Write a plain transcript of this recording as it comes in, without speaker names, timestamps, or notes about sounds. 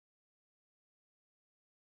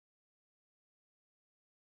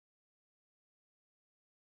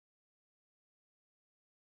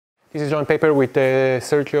This is a joint paper with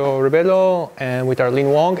Sergio Rebello and with Arlene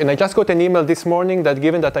Wong. And I just got an email this morning that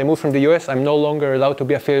given that I moved from the US, I'm no longer allowed to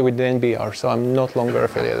be affiliated with the NBR. So I'm not longer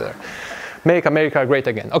affiliated there. Make America great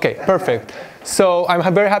again. OK, perfect. So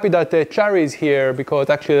I'm very happy that Chari is here because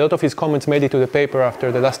actually a lot of his comments made it to the paper after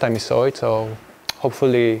the last time he saw it. So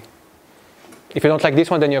hopefully, if you don't like this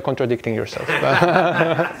one, then you're contradicting yourself.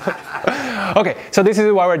 OK, so this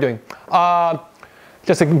is what we're doing.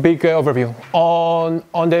 Just a big overview.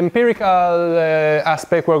 On the empirical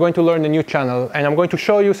aspect, we're going to learn a new channel. And I'm going to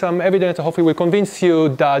show you some evidence that hopefully will convince you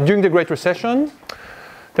that during the Great Recession,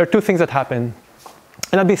 there are two things that happen.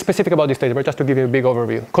 And I'll be specific about this later, but just to give you a big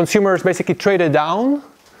overview. Consumers basically traded down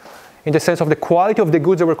in the sense of the quality of the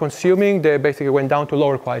goods they were consuming. They basically went down to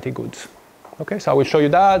lower quality goods. OK, so I will show you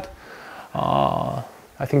that.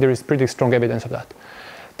 I think there is pretty strong evidence of that.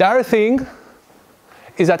 The other thing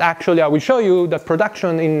is that actually I will show you that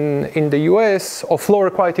production in the US of lower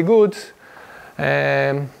quality goods,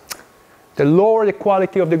 the lower the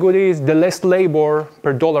quality of the good is, the less labor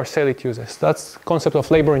per dollar sale it uses. That's the concept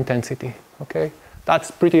of labor intensity. Okay,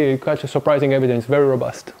 that's pretty quite surprising evidence, very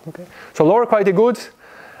robust. Okay, so lower quality goods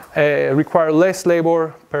require less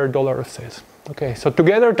labor per dollar of sales. Okay, so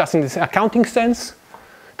together, that's in the accounting sense,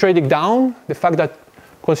 trading down, the fact that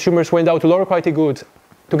consumers went down to lower quality goods,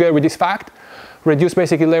 together with this fact, reduce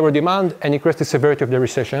basically labor demand and increase the severity of the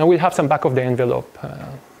recession. And we'll have some back of the envelope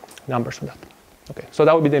numbers for that. Okay, so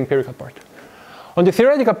that would be the empirical part. On the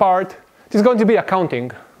theoretical part, this is going to be accounting.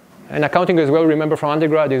 And accounting, as well remember from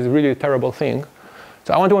undergrad, is really a terrible thing.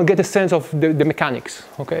 So I want to get a sense of the mechanics,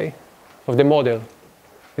 okay, of the model.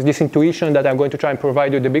 Is this intuition that I'm going to try and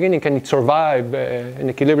provide you at the beginning, can it survive an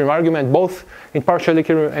equilibrium argument, both in partial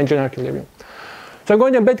equilibrium and general equilibrium? So I'm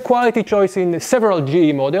going to embed quality choice in several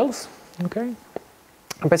GE models. Okay.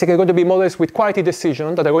 And basically going to be models with quality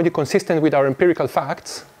decision that are going to be consistent with our empirical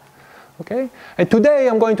facts. Okay. And today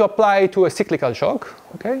I'm going to apply to a cyclical shock.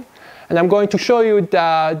 Okay. And I'm going to show you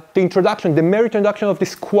that the introduction, the mere introduction of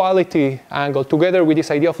this quality angle together with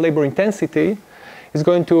this idea of labor intensity is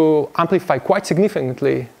going to amplify quite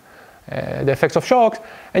significantly the effects of shocks.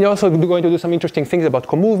 And you're also going to do some interesting things about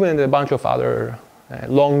co-movement and a bunch of other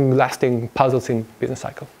long-lasting puzzles in business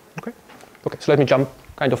cycle. Okay. Okay. So let me jump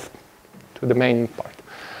kind of to the main part.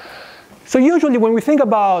 So usually when we think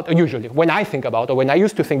about, when I think about, or when I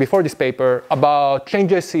used to think before this paper about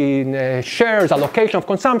changes in shares, allocation of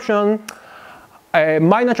consumption,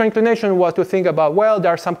 my natural inclination was to think about, well,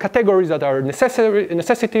 there are some categories that are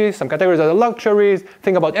necessities, some categories that are luxuries,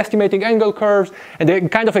 think about estimating angle curves, and the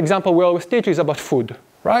kind of example we always teach is about food,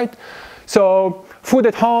 right? So food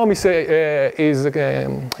at home is a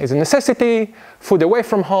necessity, food away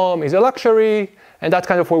from home is a luxury, and that's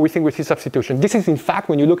kind of where we think we see substitution. This is, in fact,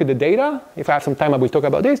 when you look at the data, if I have some time, I will talk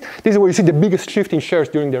about this. This is where you see the biggest shift in shares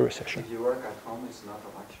during the recession. If you work at home, it's not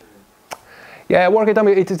a luxury. Yeah, work at home,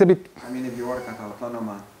 it's a bit... I mean, if you work at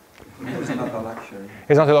Autonoma, it's not a luxury.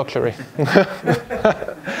 It's not a luxury.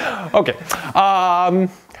 OK.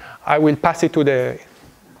 I will pass it to the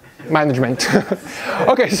management.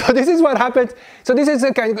 OK, so this is what happens. So this is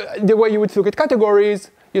the way you would look at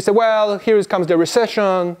categories. You say, well, here comes the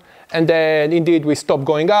recession. And then, indeed, we stop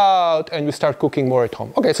going out, and we start cooking more at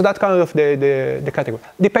home. OK, so that's kind of the category.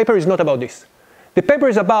 The paper is not about this. The paper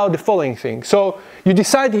is about the following thing. So you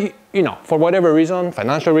decide, you know, for whatever reason,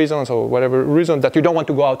 financial reasons or whatever reason, that you don't want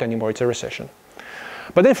to go out anymore. It's a recession.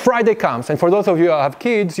 But then Friday comes. And for those of you who have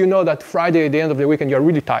kids, you know that Friday, at the end of the weekend, you're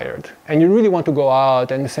really tired. And you really want to go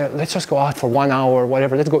out and say, let's just go out for 1 hour,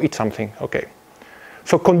 whatever. Let's go eat something. OK.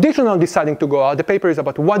 So conditional on deciding to go out, the paper is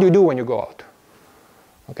about what do you do when you go out.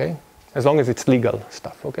 Okay, as long as it's legal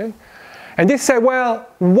stuff, okay? And this said, well,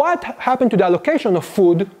 what happened to the allocation of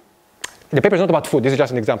food? The paper is not about food, this is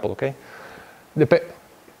just an example, okay?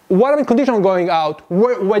 What in condition of going out,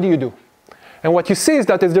 what do you do? And what you see is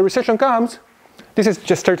that as the recession comes, this is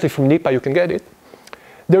just strictly from NIPA, you can get it.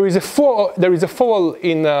 There is a fall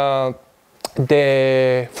in the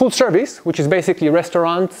full service, which is basically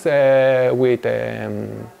restaurants with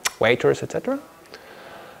waiters, etc.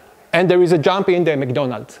 And there is a jump in the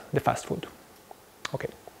McDonald's, the fast food. Okay.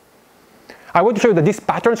 I want to show you that these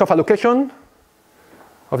patterns of allocation,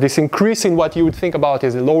 of this increase in what you would think about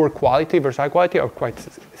as a lower quality versus high quality, are quite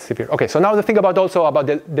severe. Okay, so now the thing about also about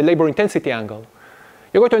the labor intensity angle.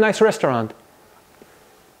 You go to a nice restaurant.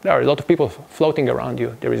 There are a lot of people floating around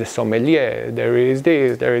you. There is a sommelier, there is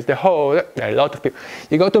this, there is the host, there are a lot of people.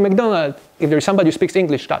 You go to McDonald's, if there is somebody who speaks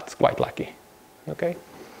English, that's quite lucky. Okay?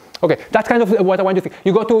 Okay, that's kind of what I want you to think.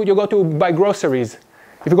 You go to buy groceries.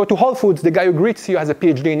 If you go to Whole Foods, the guy who greets you has a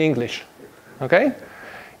PhD in English. Okay?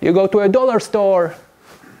 You go to a dollar store,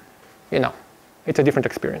 you know, it's a different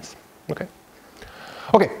experience. Okay.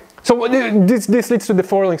 Okay. So this leads to the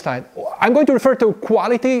following slide. I'm going to refer to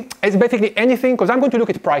quality as basically anything, because I'm going to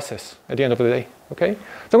look at prices at the end of the day. Okay?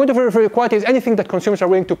 So I'm going to refer to quality as anything that consumers are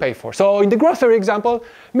willing to pay for. So in the grocery example,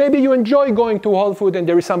 maybe you enjoy going to Whole Foods and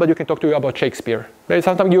there is somebody you can talk to you about Shakespeare. There is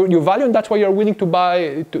something you value and that's why you're willing to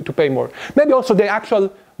buy, to pay more. Maybe also the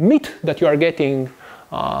actual meat that you are getting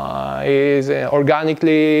is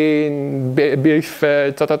organically beef,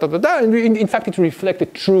 and in fact it reflects a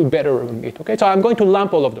true better meat. Okay, so I'm going to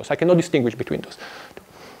lump all of those. I cannot distinguish between those.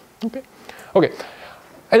 Okay, okay,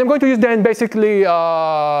 and I'm going to use then basically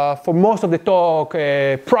for most of the talk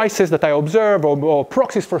prices that I observe or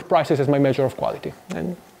proxies for prices as my measure of quality.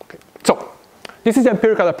 And, okay. So this is the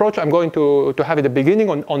empirical approach I'm going to have at the beginning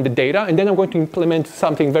on the data, and then I'm going to implement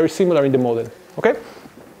something very similar in the model. Okay.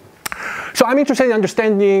 So I'm interested in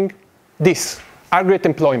understanding this, aggregate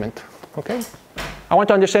employment, okay? I want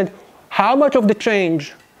to understand how much of the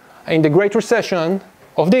change in the Great Recession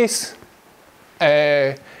of this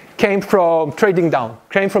came from trading down,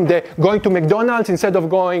 came from the going to McDonald's instead of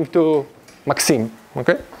going to Maxim,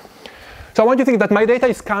 okay? So I want you to think that my data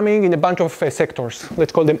is coming in a bunch of sectors.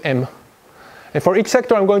 Let's call them M. And for each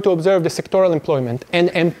sector, I'm going to observe the sectoral employment,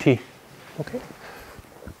 NMT, okay?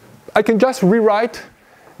 I can just rewrite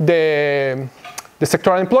the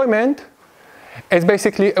sectoral employment is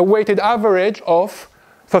basically a weighted average of,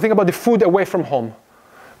 so think about the food away from home.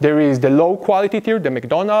 There is the low quality tier, the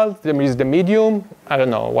McDonald's, there is the medium, I don't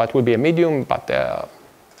know what would be a medium, but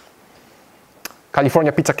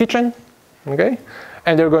California Pizza Kitchen, okay?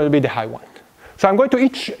 And they're going to be the high one. So I'm going to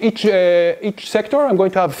each sector, I'm going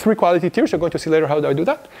to have 3 quality tiers. You're going to see later how do I do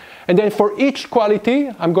that. And then for each quality,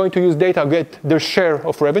 I'm going to use data to get their share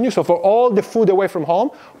of revenue. So for all the food away from home,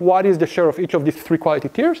 what is the share of each of these 3 quality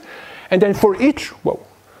tiers? And then for each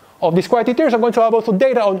of these quality tiers, I'm going to have also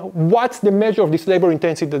data on what's the measure of this labor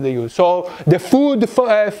intensity that they use. So the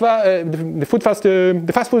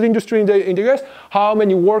fast food industry in the US, how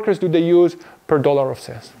many workers do they use per dollar of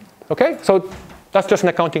sales? Okay, so that's just an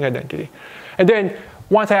accounting identity. And then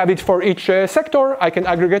once I have it for each sector, I can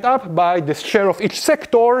aggregate up by the share of each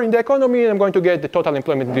sector in the economy, and I'm going to get the total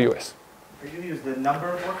employment in the US. Are you going to use the number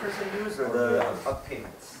of workers they use or the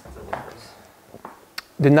payments to workers?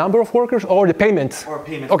 The number of workers or the payments? Or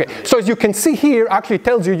payments. Okay, so as you can see here, actually it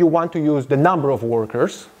tells you want to use the number of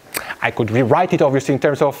workers. I could rewrite it obviously in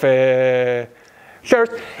terms of shares.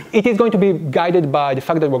 It is going to be guided by the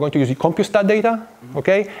fact that we're going to use CompuStat data,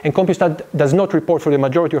 okay? And CompuStat does not report for the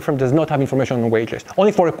majority of firms, does not have information on wages.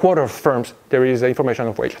 Only for a quarter of firms, there is information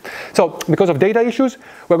on wages. So because of data issues,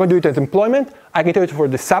 we're going to do it as employment. I can tell you for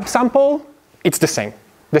the subsample, it's the same.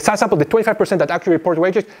 The subsample, the 25% that actually report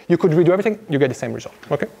wages, you could redo everything, you get the same result,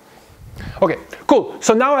 okay? Okay, cool.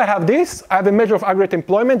 So now I have this. I have a measure of aggregate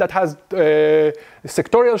employment that has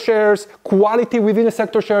sectorial shares, quality within the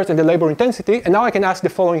sector shares, and the labor intensity. And now I can ask the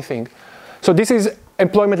following thing. So this is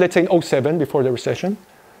employment, let's say in 2007, before the recession.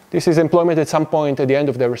 This is employment at some point at the end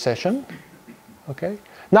of the recession. Okay.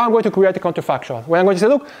 Now I'm going to create a counterfactual. Where I'm going to say,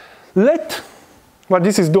 look, what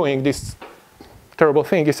this is doing, this terrible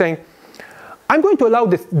thing, is saying, I'm going to allow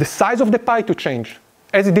the size of the pie to change,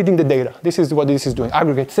 as it did in the data. This is what this is doing,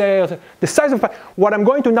 aggregate sales, the size of the pie. What I'm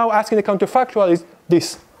going to now ask in the counterfactual is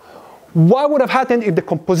this. What would have happened if the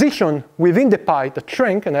composition within the pie that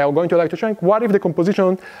shrank, and I'm going to allow it to shrink, what if the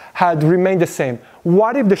composition had remained the same?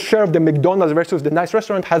 What if the share of the McDonald's versus the nice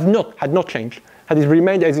restaurant had not changed, had it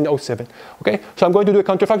remained as in 2007? Okay, so I'm going to do a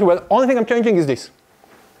counterfactual. Well, the only thing I'm changing is this,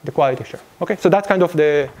 the quality share. Okay, so that's kind of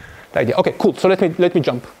the idea. Okay, cool, so let me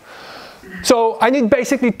jump. So I need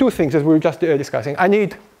basically 2 things as we were just discussing. I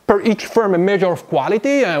need per each firm a measure of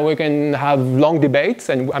quality, and we can have long debates,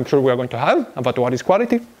 and I'm sure we are going to have about what is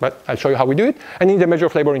quality, but I'll show you how we do it. I need a measure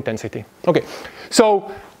of labor intensity. Okay,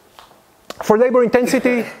 so for labor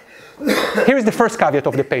intensity, here is the first caveat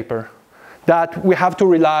of the paper, that we have to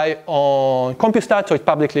rely on CompuStat, so it's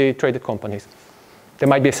publicly traded companies. There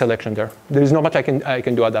might be a selection there. There is not much I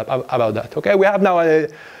can do about that. Okay, we have now a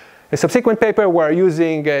subsequent paper, we're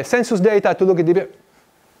using census data to look at the,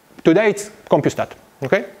 today it's CompuStat,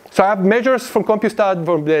 okay? So I have measures from CompuStat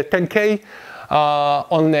from the 10K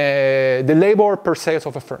on the labor per sales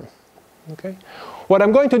of a firm, okay? What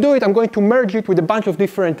I'm going to do is I'm going to merge it with a bunch of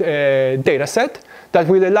different data set that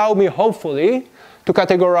will allow me, hopefully, to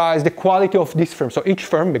categorize the quality of this firm. So each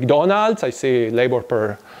firm, McDonald's, I see labor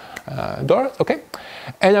per dollar, okay?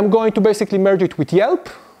 And I'm going to basically merge it with Yelp,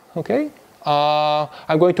 okay?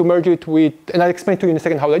 I'm going to merge it with, and I'll explain to you in a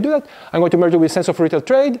second how I do that. I'm going to merge it with sense of retail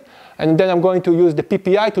trade, and then I'm going to use the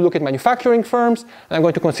PPI to look at manufacturing firms, and I'm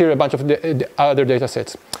going to consider a bunch of the other data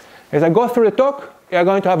sets. As I go through the talk, you're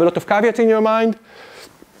going to have a lot of caveats in your mind.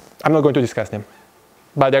 I'm not going to discuss them.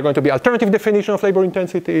 But they're going to be alternative definition of labor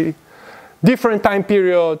intensity, different time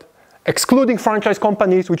period, excluding franchise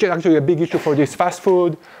companies, which is actually a big issue for this fast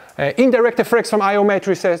food, indirect effects from IO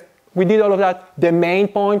matrices. We did all of that. The main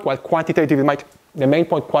point, while quantitative, the main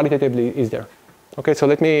point qualitatively is there. Okay, so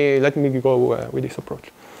let me go with this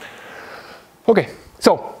approach. Okay,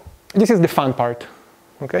 so this is the fun part.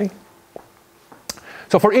 Okay.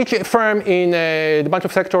 So for each firm in the bunch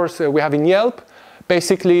of sectors we have in Yelp,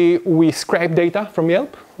 basically we scrape data from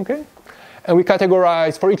Yelp, okay? And we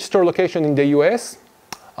categorize for each store location in the US.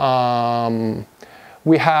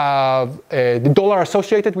 We have the dollar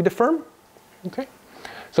associated with the firm, okay?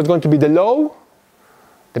 So it's going to be the low,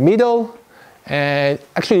 the middle, and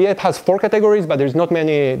actually Yelp has 4 categories, but there's not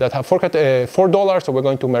many that have $4, so we're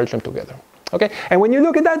going to merge them together, okay? And when you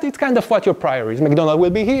look at that, it's kind of what your priority is. McDonald's will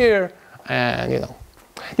be here, and you know.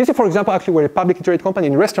 This is, for example, actually where a publicly traded company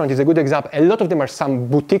in restaurant is a good example. A lot of them are some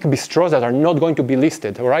boutique bistros that are not going to be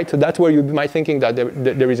listed, all right? So that's where you might thinking that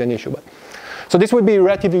there is an issue. But, so this would be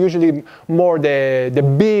relatively usually more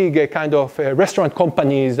the big kind of restaurant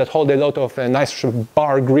companies that hold a lot of nice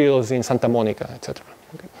bar grills in Santa Monica, etc.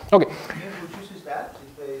 Okay. Who chooses that?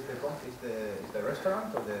 Is the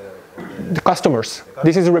restaurant or the customers.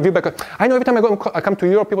 This is a review by. I know every time I come to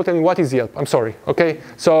Europe, people tell me, what is Yelp? I'm sorry, okay?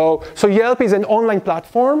 So Yelp is an online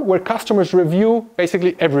platform where customers review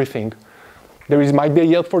basically everything. Might be a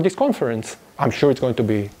Yelp for this conference. I'm sure it's going to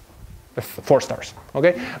be 4 stars,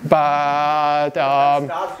 okay? But,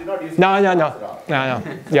 no,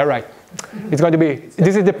 you're right. It's going to be,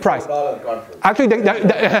 this is the price. Actually,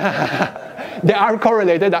 they are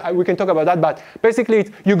correlated. We can talk about that, but basically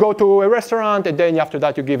you go to a restaurant and then after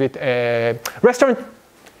that you give it a restaurant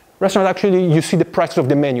actually you see the prices of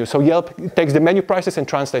the menu. So Yelp takes the menu prices and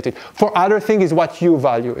translates it. For other things is what you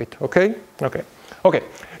value it, okay? Okay.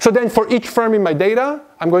 So then for each firm in my data,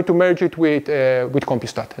 I'm going to merge it with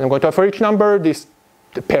Compustat. And I'm going to have for each number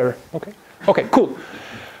the pair, okay? Okay, cool.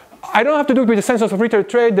 I don't have to do it with the census of retail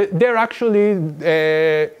trade. They're actually,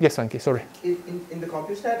 yes, Anki, sorry. In the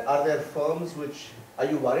Compustat, are there firms are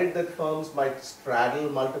you worried that firms might straddle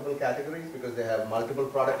multiple categories because they have multiple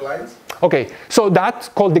product lines? Okay, so that's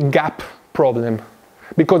called the gap problem.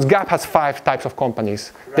 Because Gap has 5 types of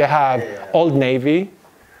companies. Right. They have Old Navy,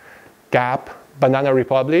 Gap, Banana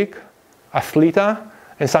Republic, Athleta,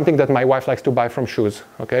 and something that my wife likes to buy from shoes,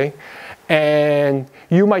 okay? And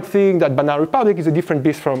you might think that Banana Republic is a different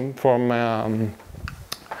beast from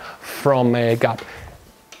Gap.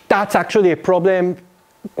 That's actually a problem.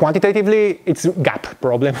 Quantitatively, it's a Gap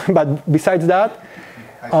problem. But besides that,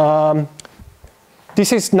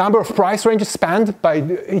 this is number of price ranges spanned by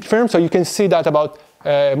each firm. So you can see that about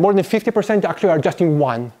more than 50% actually are just in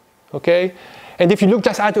one, okay? And if you look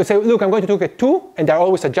just at it and say, look, I'm going to look at 2, and they're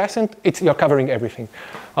always adjacent, you're covering everything.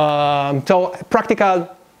 So practical.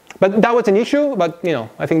 But that was an issue, but you know,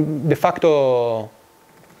 I think de facto,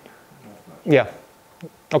 yeah,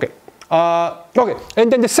 okay. Okay,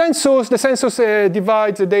 and then the census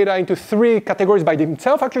divides the data into 3 categories by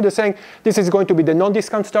themselves. Actually, they're saying this is going to be the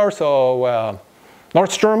non-discount stores, so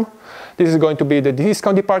Nordstrom. This is going to be the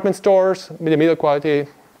discount department stores, the middle quality,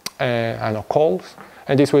 I don't know, Kohl's.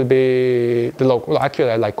 And this will be the local, well,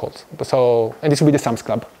 actually I like Kohl's. So, and this will be the Sam's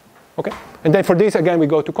Club. Okay, and then for this, again, we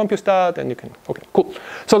go to Compustat, and you can, okay, cool.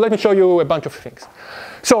 So let me show you a bunch of things.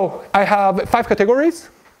 So I have 5 categories.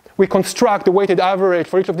 We construct the weighted average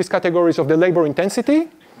for each of these categories of the labor intensity.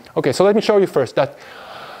 Okay, so let me show you first that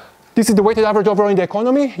this is the weighted average overall in the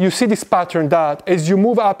economy. You see this pattern that as you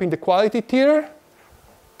move up in the quality tier,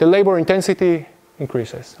 the labor intensity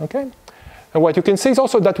increases, okay? And what you can see is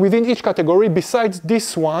also that within each category, besides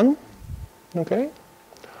this one, okay,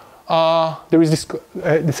 there is this,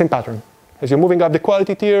 the same pattern. As you're moving up the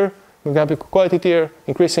quality tier,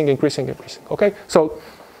 increasing, okay? So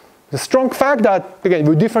the strong fact that, again,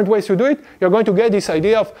 with different ways to do it, you're going to get this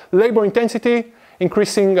idea of labor intensity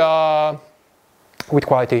increasing with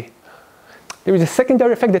quality. There is a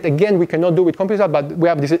secondary effect that, again, we cannot do with Compustat, but we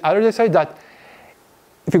have this other side that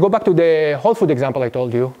if you go back to the Whole Food example I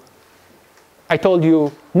told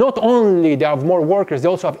you not only they have more workers, they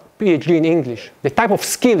also have PhD in English. The type of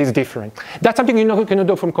skill is different. That's something you cannot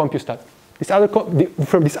do from Compustat.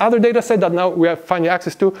 From this other data set that now we have finally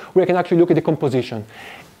access to, we can actually look at the composition.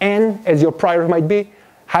 And as your prior might be,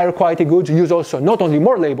 higher quality goods use also not only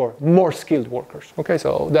more labor, more skilled workers. Okay,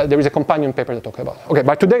 so there is a companion paper that talks about it. Okay,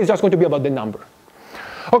 but today is just going to be about the number.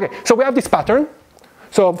 Okay, so we have this pattern.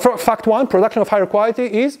 So for fact 1, production of higher quality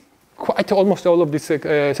is quite almost all of these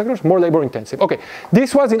sectors more labor intensive. Okay,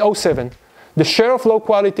 this was in 07. The share of low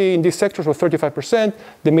quality in these sectors was 35%,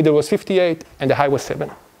 the middle was 58%, and the high was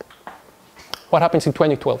 7%. What happens in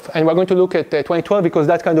 2012? And we're going to look at 2012 because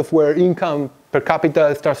that's kind of where income per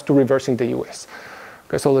capita starts to reverse in the US.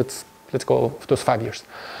 Okay, so let's go for those 5 years.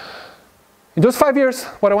 In those 5 years,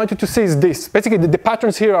 what I want you to see is this. Basically, the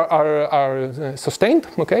patterns here are sustained.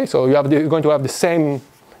 Okay, so you're going to have the same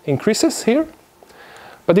increases here.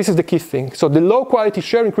 But this is the key thing. So the low quality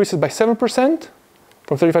share increases by 7%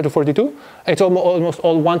 from 35 to 42. And it's almost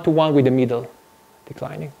all one-to-one with the middle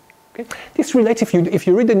declining. Okay. This relates if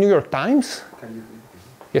you read the New York Times. Can you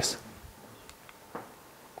Yes.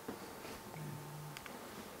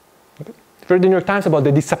 Okay. If you read the New York Times about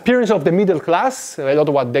the disappearance of the middle class, a lot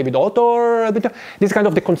of what David Autor, this is kind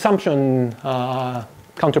of the consumption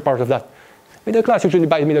counterpart of that. Middle class usually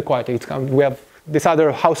buys middle quality. We have this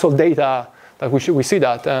other household data that we see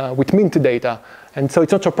that with mint data. And so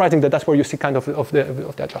it's not surprising that that's where you see kind of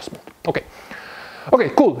the adjustment. Okay.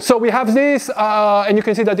 Okay, cool. So we have this, and you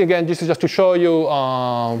can see that again, this is just to show you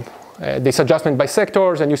this adjustment by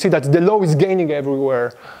sectors, and you see that the low is gaining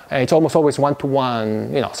everywhere, and it's almost always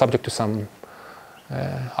one-to-one, subject to some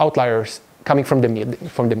outliers coming from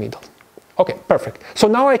the middle. Okay, perfect. So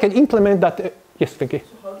now I can implement that. Yes, Vicky.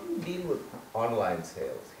 So how do you deal with online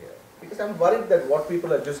sales here? Because I'm worried that what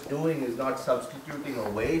people are just doing is not substituting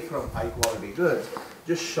away from high-quality goods,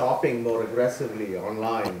 just shopping more aggressively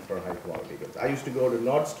online for high-quality goods. I used to go to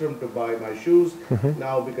Nordstrom to buy my shoes.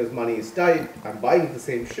 Now, because money is tight, I'm buying the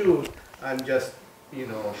same shoes. I'm just,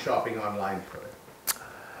 shopping online for it.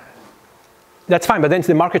 That's fine, but then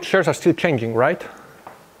the market shares are still changing, right?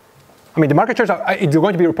 I mean, the market shares are it's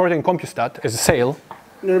going to be reported in CompuStat as a sale.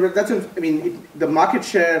 No, but the market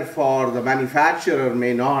share for the manufacturer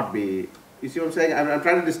may not be. You see what I'm saying? I'm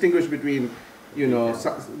trying to distinguish between,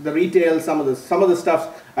 the retail, some of the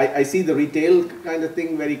stuff. I see the retail kind of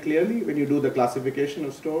thing very clearly when you do the classification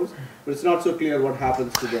of stores, but it's not so clear what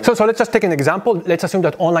happens to them. So let's just take an example. Let's assume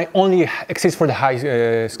that online only exists for the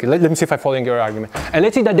high skill. Let me see if I'm following your argument. And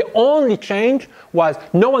let's say that the only change was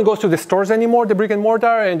no one goes to the stores anymore, the brick and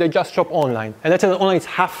mortar, and they just shop online. And let's say that online is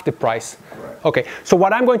half the price. Right. Okay. So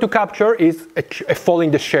what I'm going to capture is a fall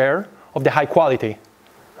in the share of the high quality,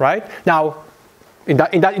 right? Now, in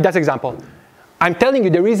that example, I'm telling you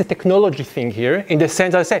there is a technology thing here in the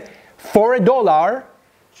sense that I say, for $1,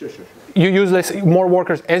 you use more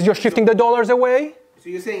workers. As you're shifting the dollars away. So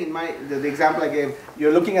you're saying in the example I gave,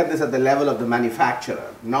 you're looking at this at the level of the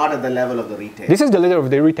manufacturer, not at the level of the retailer. This is the level of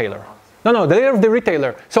the retailer. No, the level of the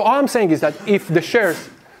retailer. So all I'm saying is that if the shares,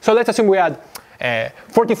 so let's assume we had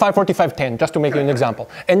 45, 45, 10, just to make you an example.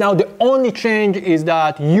 And now the only change is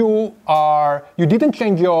that you didn't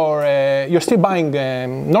change you're still buying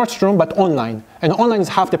Nordstrom, but online. And online is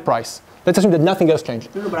half the price. Let's assume that nothing else changed.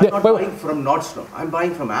 No, but I'm not buying from Nordstrom. I'm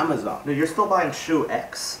buying from Amazon. No, you're still buying shoe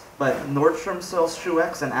X, but Nordstrom sells shoe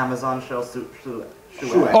X and Amazon sells shoe X.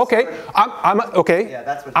 Okay, okay. Yeah,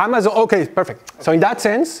 that's what Amazon, okay, perfect. Okay. So in that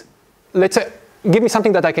sense, let's say, give me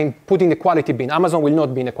something that I can put in the quality bin. Amazon will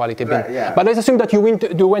not be in a quality bin. Right, yeah. But let's assume that you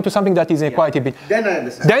went to something that is in a quality bin. Then I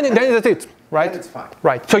understand. Then that's it, right? Then it's fine.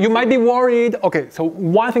 Right. So you might be worried. Okay. So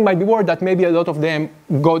one thing might be worried that maybe a lot of them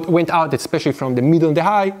went out, especially from the middle and the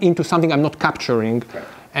high, into something I'm not capturing. Right.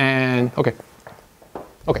 And okay.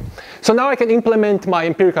 So now I can implement my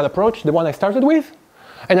empirical approach, the one I started with,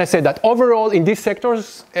 and I said that overall in these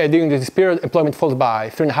sectors during this period, employment falls by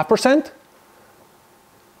 3.5%.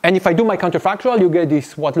 And if I do my counterfactual, you get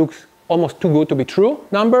this what looks almost too good to be true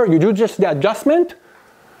number. You do just the adjustment.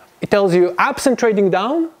 It tells you absent trading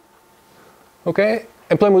down, okay,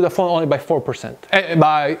 employment would have fallen only by 4%,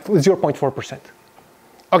 by 0.4%.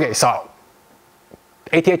 Okay, so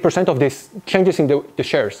 88% of this changes in the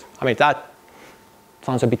shares. I mean, that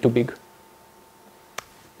sounds a bit too big.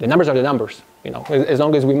 The numbers are the numbers, as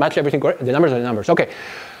long as we match everything correct, the numbers are the numbers. Okay,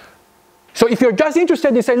 so if you're just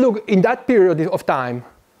interested in say, look, in that period of time,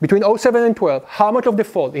 between 07 and 12, how much of the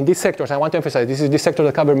fall in these sectors, I want to emphasize, this sector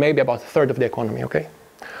that cover maybe about a third of the economy, okay?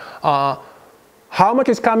 How much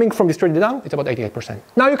is coming from this trading down? It's about 88%.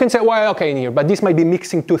 Now you can say, well, okay, in here, but this might be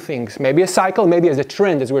mixing two things. Maybe a cycle, maybe as a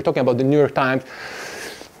trend, as we were talking about the New York Times.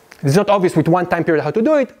 It's not obvious with one time period how to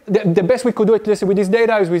do it. The best we could do it with this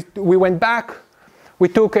data is we went back. We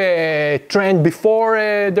took a trend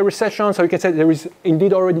before the recession, so you can say there is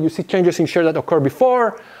indeed already, you see changes in share that occurred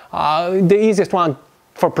before. The easiest one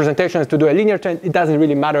for presentation is to do a linear trend. It doesn't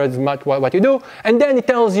really matter as much what you do. And then it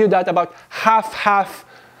tells you that about half of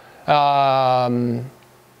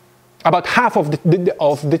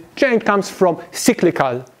the change comes from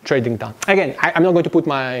cyclical trading down. Again, I'm not going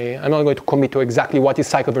to commit to exactly what is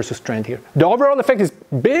cycle versus trend here. The overall effect is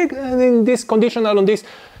big in this conditional on this.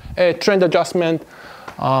 trend adjustment,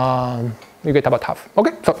 you get about half.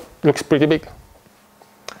 Okay, so looks pretty big.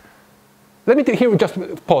 Let me here just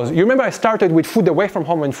pause. You remember I started with food away from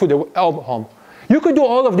home and food at home. You could do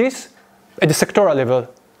all of this at the sectoral level.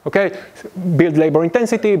 Okay, build labor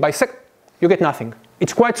intensity by you get nothing.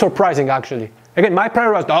 It's quite surprising actually. Again, my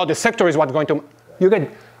prior was, oh, the sector is what's going to, you get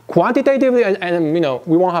quantitatively, and you know,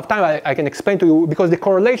 we won't have time, I can explain to you, because the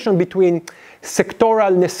correlation between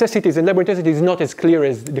sectoral necessities and labor intensity is not as clear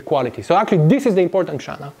as the quality. So actually, this is the important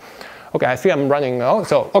channel. Okay, I see I'm running now,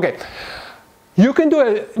 so, okay. You can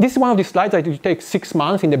do this is one of the slides that you take 6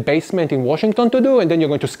 months in the basement in Washington to do, and then you're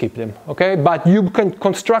going to skip them, okay? But you can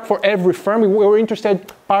construct for every firm. We were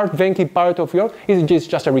interested, part Venki, part of your, it's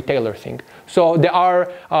just a retailer thing. So there are,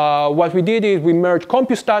 what we did is we merged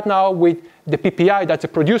CompuStat now with the PPI, that's a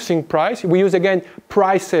producing price. We use, again,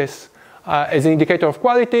 prices as an indicator of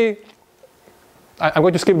quality. I'm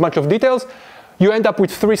going to skip a bunch of details. You end up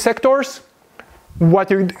with 3 sectors. What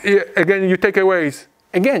you, again, you take away is,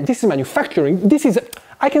 again, this is manufacturing. This is,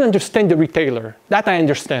 I can understand the retailer. That I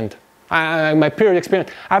understand. My period experience,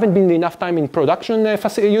 I haven't been enough time in production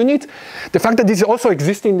units. The fact that this also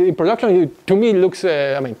exists in production, to me, looks,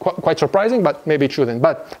 I mean, quite surprising, but maybe it shouldn't.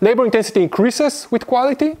 But labor intensity increases with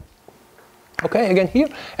quality. Okay, again here.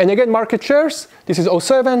 And again, market shares. This is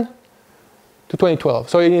 07 to 2012.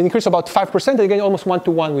 So it increased about 5%, and again, almost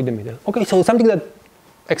 1-to-1 with the middle. Okay, so something that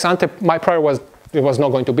ex ante, my prior was, it was not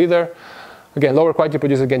going to be there. Again, lower quality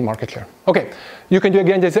produces, again, market share. Okay, you can do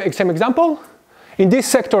again the same example. In these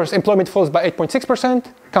sectors, employment falls by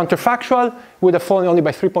 8.6%. Counterfactual would have fallen only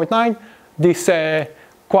by 3.9. This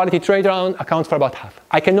quality trade round accounts for about half.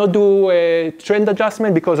 I cannot do a trend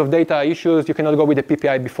adjustment because of data issues. You cannot go with the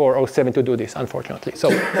PPI before 07 to do this, unfortunately. So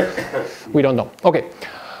we don't know. Okay.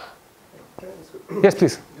 Yes,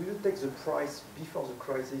 please. Do you take the price before the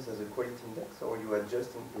crisis as a quality index, or you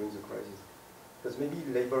adjust it during the crisis? Because maybe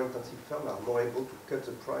labor-intensive firms are more able to cut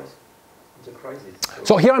the price in the crisis.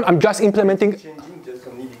 So here I'm just implementing. Changing just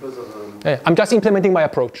only because of. I'm just implementing my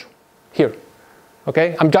approach here.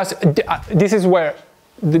 Okay, I'm just. This is where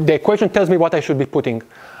the equation tells me what I should be putting.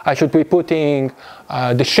 I should be putting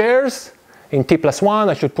the shares in T+1.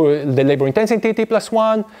 I should put the labor intensity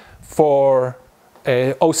T+1. For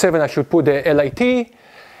 07, I should put the LIT.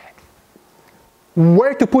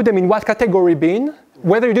 Where to put them in what category bin?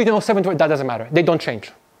 Whether you do it in 07, that doesn't matter. They don't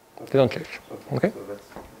change. They don't change. Okay?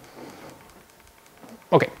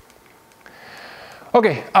 Okay.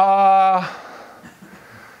 Okay.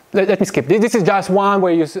 Let me skip. This is just one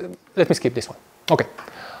where you. Let me skip this one. Okay.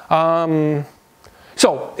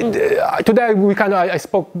 So today we I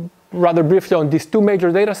spoke rather briefly on these 2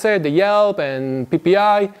 major data sets, the Yelp and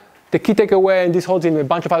PPI. The key takeaway, and this holds in a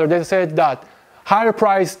bunch of other data sets, that higher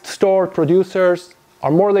priced store producers are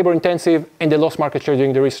more labor intensive and they lost market share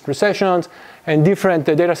during the recent recessions, and different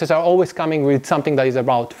data sets are always coming with something that is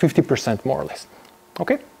about 50% more or less.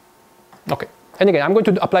 Okay? Okay. And again, I'm going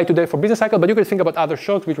to apply today for business cycle, but you can think about other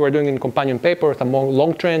shocks which we're doing in companion papers, among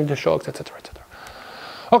long trend shocks, etc., etc.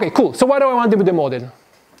 Okay, cool. So what do I want to do with the model?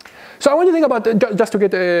 So I want to think about, just to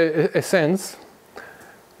get a sense,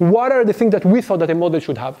 what are the things that we thought that a model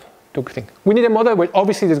should have to think? We need a model where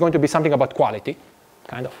obviously there's going to be something about quality,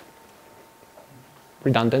 kind of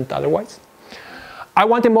redundant otherwise. I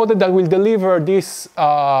want a model that will deliver this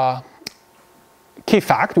key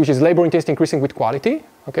fact, which is labor intensity increasing with quality.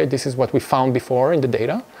 Okay, this is what we found before in the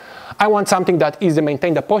data. I want something that is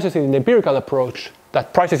maintained the process in the empirical approach,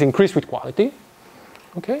 that prices increase with quality.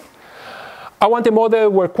 Okay. I want a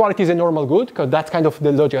model where quality is a normal good, because that's kind of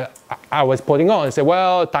the logic I was putting on. I say,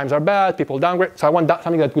 well, times are bad, people downgrade. So I want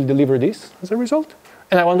something that will deliver this as a result.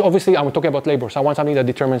 And I want, obviously, I'm talking about labor, so I want something that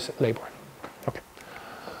determines labor. Okay.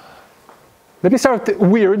 Let me start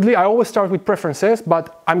weirdly. I always start with preferences,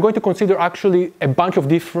 but I'm going to consider actually a bunch of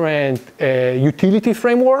different utility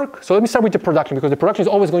framework. So let me start with the production, because the production is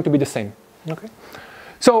always going to be the same. Okay.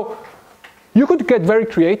 So you could get very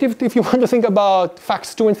creative if you want to think about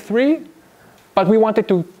facts 2 and 3. But we wanted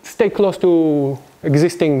to stay close to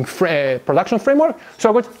existing production framework. So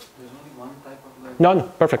I would. There's only one type of labor? None,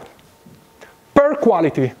 perfect. Per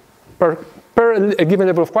quality, per a given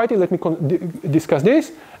level of quality, let me discuss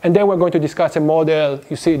this. And then we're going to discuss a model.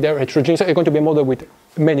 You see there, heterogeneous. It's going to be a model with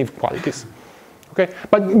many qualities. Okay?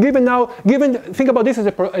 But think about this as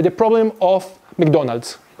the problem of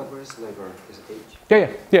McDonald's. But where is labor? Is it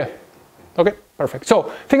age? Yeah. Okay, perfect. So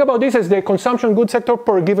think about this as the consumption goods sector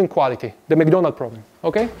per given quality, the McDonald's problem.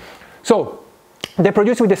 Okay, so they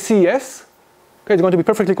produce with the CES. Okay, it's going to be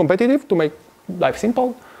perfectly competitive to make life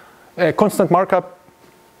simple. Constant markup.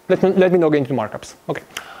 Let me not get into markups. Okay,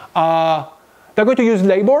 they're going to use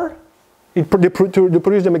labor to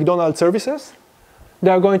produce the McDonald's services. They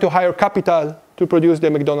are going to hire capital to produce the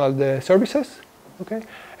McDonald's services. Okay?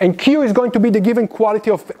 And Q is going to be the given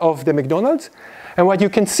quality of the McDonald's. And what you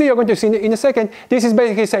can see, you're going to see in a second, this is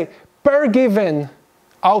basically say, per given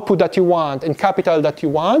output that you want and capital that you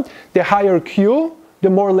want, the higher Q, the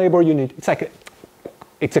more labor you need. It's like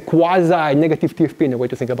it's a quasi-negative TFP in a way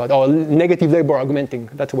to think about it, or negative labor augmenting.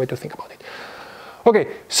 That's a way to think about it. Okay,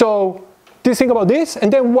 so just think about this,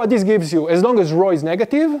 and then what this gives you, as long as rho is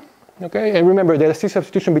negative, okay, and remember the elasticity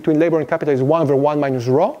substitution between labor and capital is 1 over 1 minus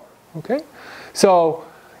rho, okay? So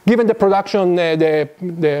given the production, the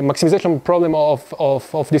maximization problem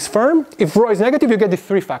of this firm, if rho is negative, you get the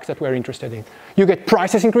three facts that we're interested in. You get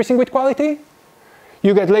prices increasing with quality,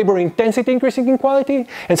 you get labor intensity increasing in quality,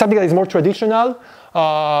 and something that is more traditional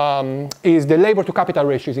is the labor to capital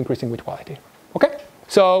ratio is increasing with quality. Okay?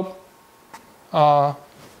 So,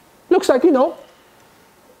 looks like, you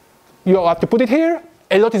have to put it here.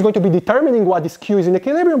 A lot is going to be determining what this Q is in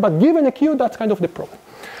equilibrium, but given a Q, that's kind of the problem.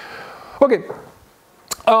 Okay.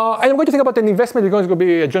 And I'm going to think about an investment. It's going to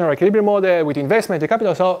be a general equilibrium model with investment and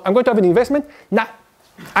capital. So I'm going to have an investment. Now,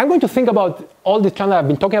 I'm going to think about all the channels I've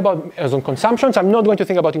been talking about as on consumptions. I'm not going to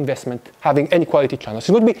think about investment having any quality channels.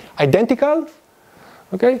 It's going to be identical.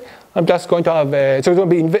 Okay, I'm just going to have, so it's going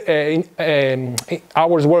to be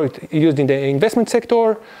hours worked used in the investment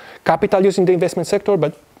sector, capital used in the investment sector,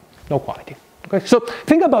 but no quality. Okay, so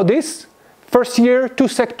think about this. First year,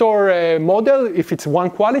 two-sector model, if it's one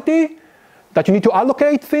quality, that you need to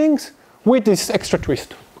allocate things with this extra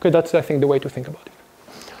twist. Okay, that's, I think, the way to think about it.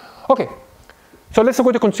 Okay, so let's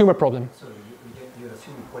go to consumer problem. So you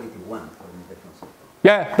assume quality 1 for the investment sector.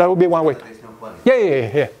 Yeah, that would be one way. There's no quality.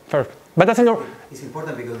 Yeah, perfect. But that's it's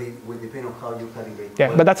important because it will depend on how you calibrate.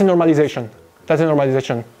 Yeah, but that's a normalization. That's a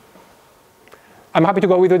normalization. I'm happy to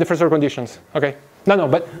go with the first order conditions. Okay. No,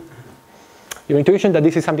 but your intuition that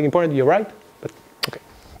this is something important, you're right. But okay.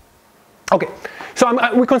 Okay.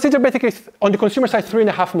 So we consider basically on the consumer side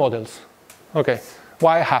 3.5 models. Okay.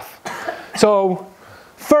 Why half? So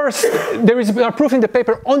first, there is a proof in the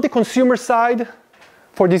paper on the consumer side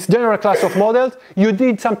for this general class of models. You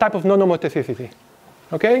did some type of non-homotheticity.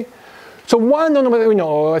 Okay. So one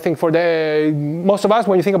I think for most of us,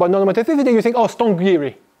 when you think about non-homotheticity, you think, oh,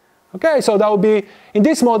 Stone-Geary. Okay, so that would be, in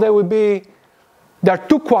this model would be, there are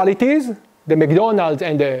two qualities, the McDonald's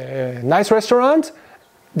and the nice restaurants.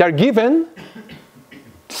 They're given,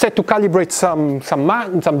 set to calibrate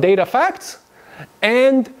some data facts,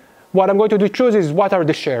 and what I'm going to choose is what are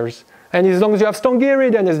the shares. And as long as you have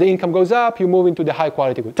Stone-Geary, then as the income goes up, you move into the high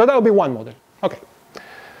quality good. So that would be one model. Okay.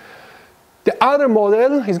 The other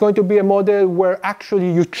model is going to be a model where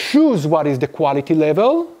actually you choose what is the quality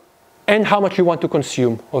level and how much you want to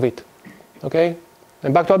consume of it. Okay?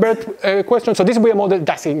 And back to Albert's question. So this will be a model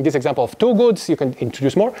that's in this example of two goods. You can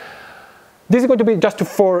introduce more. This is going to be, just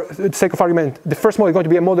for the sake of argument, the first model is going to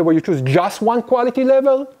be a model where you choose just one quality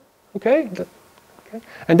level. Okay?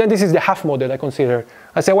 And then this is the half model I consider.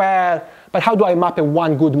 I say, well, but how do I map a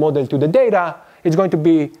one good model to the data? It's going to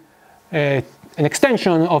be an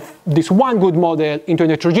extension of this one good model into an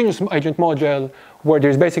heterogeneous agent model where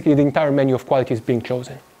there's basically the entire menu of qualities being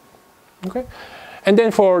chosen. Okay? And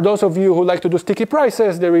then for those of you who like to do sticky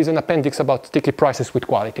prices, there is an appendix about sticky prices with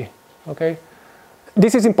quality. Okay?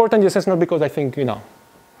 This is important in the sense not because I think,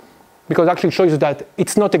 because it actually shows you that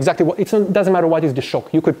it's not exactly what, it doesn't matter what is the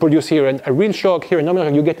shock. You could produce here a real shock, here a nominal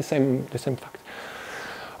shock, you get the same fact.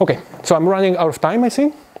 Okay, so I'm running out of time, I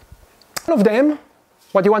see. One of them,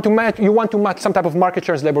 what you want to match some type of market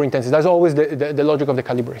shares labor intensity. That's always the logic of the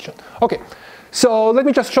calibration. Okay, so let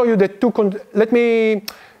me just show you the two,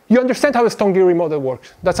 you understand how the Stone-Geary model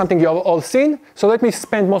works. That's something you have all seen. So let me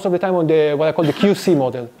spend most of the time on what I call the QC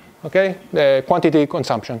model, okay, the quantity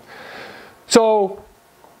consumption. So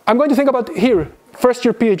I'm going to think about here, first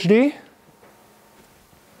year PhD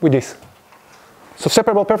with this. So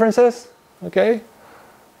separable preferences, okay,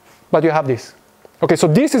 but you have this. Okay, so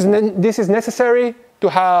this is necessary to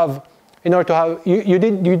have, in order to have, you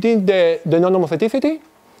did the non-homotheticity.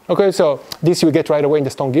 Okay, so this you get right away in the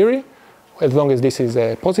Stone-Geary, as long as this is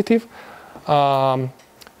positive.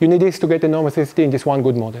 You need this to get the non-homotheticity in this one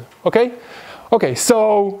good model. Okay? Okay,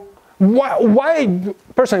 so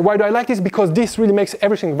personally, why do I like this? Because this really makes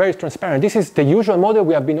everything very transparent. This is the usual model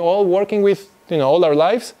we have been all working with, all our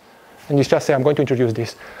lives. And you just say, I'm going to introduce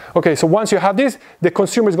this. Okay, so once you have this, the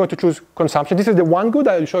consumer is going to choose consumption. This is the one good.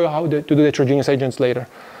 I'll show you how to do the heterogeneous agents later.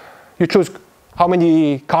 You choose how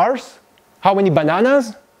many cars, how many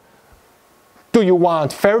bananas. Do you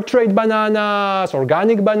want fair trade bananas,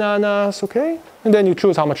 organic bananas, okay? And then you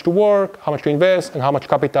choose how much to work, how much to invest, and how much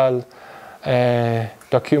capital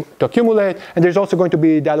to accumulate. And there's also going to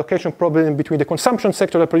be the allocation problem between the consumption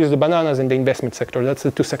sector that produces the bananas and the investment sector. That's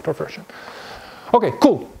the two-sector version. Okay,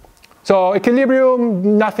 cool. So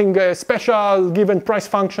equilibrium, nothing special, given price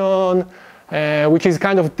function, which is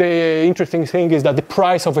kind of the interesting thing is that the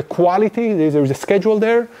price of a quality, there is a schedule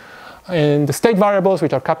there. And the state variables,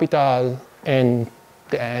 which are capital and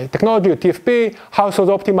technology or TFP, household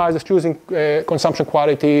optimizers choosing consumption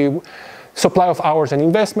quality, supply of hours and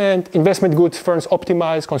investment goods firms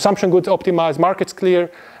optimize, consumption goods optimize, markets clear,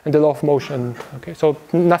 and the law of motion. Okay, so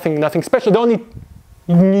nothing special. The only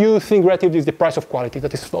new thing relative is the price of quality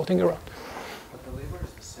that is floating around. But the labor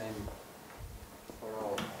is the same for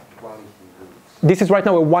all quality goods. This is right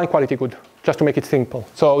now a one quality good, just to make it simple.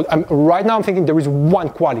 So right now I'm thinking there is one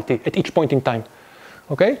quality at each point in time.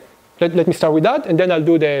 Okay, let me start with that, and then I'll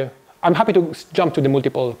do I'm happy to jump to the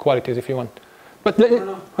multiple qualities if you want. But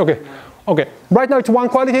okay. Right now it's one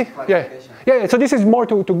quality. Yeah. So this is more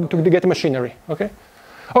to get the machinery. Okay.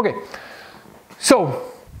 So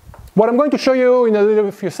what I'm going to show you in a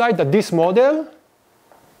little few slides that this model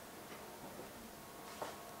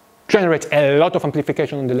generates a lot of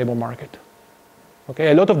amplification on the labor market.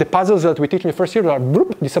 Okay. A lot of the puzzles that we teach in the first year are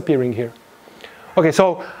disappearing here. Okay.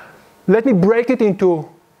 So let me break it into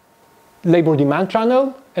labor demand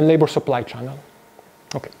channel and labor supply channel.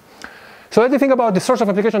 Okay. So let me think about the source of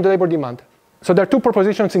application of the labor demand. So there are two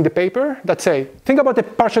propositions in the paper that say, think about the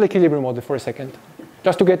partial equilibrium model for a second,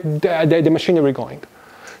 just to get the machinery going.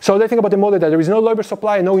 So let's think about the model that there is no labor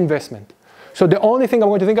supply and no investment. So the only thing I'm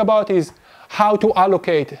going to think about is how to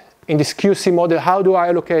allocate in this QC model, how do I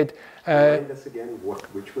allocate Remind us again,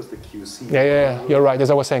 which was the QC? Yeah, you're right, as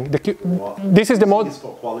I was saying. This is the model.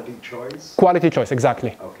 for quality choice? Quality choice,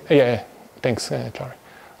 exactly. Okay. Yeah. Thanks, Charlie.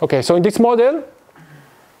 Okay, so in this model,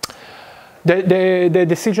 the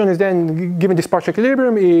decision is then, given this partial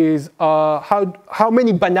equilibrium, is how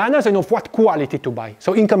many bananas and of what quality to buy.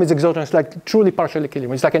 So income is exogenous, like truly partial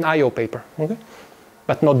equilibrium. It's like an IO paper, okay?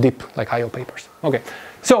 But not deep like IO papers. Okay,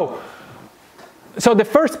 so the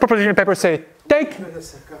first proposition paper say,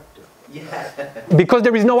 because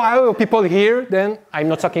there is no IO people here, then I'm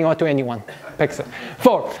not sucking out to anyone.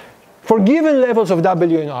 For given levels of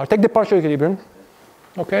W and R, take the partial equilibrium,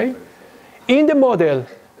 okay? In the model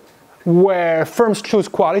where firms choose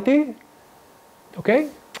quality, okay,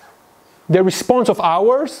 the response of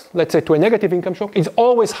hours, let's say to a negative income shock, is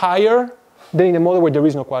always higher than in a model where there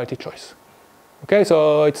is no quality choice. Okay,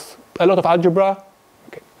 so it's a lot of algebra.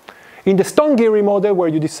 Okay. In the Stone-Geary model where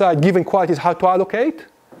you decide given qualities how to allocate,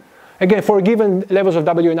 again, for given levels of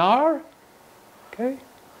W and R, okay,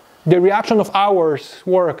 the reaction of hours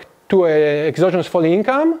work to an exogenous falling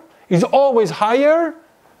income is always higher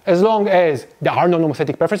as long as there are no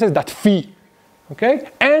normostatic preferences, that phi, okay?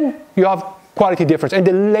 And you have quality difference and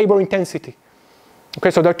the labor intensity. Okay,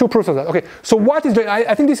 so there are two proofs of that. Okay, so what is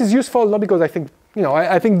I think this is useful, not because I think,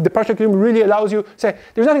 I think the partial equilibrium really allows you to say,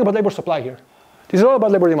 there's nothing about labor supply here. This is all about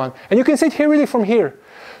labor demand. And you can see it here really from here.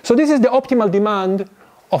 So this is the optimal demand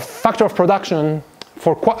of factor of production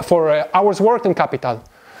for hours worked and capital.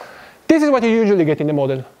 This is what you usually get in the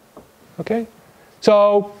model, okay?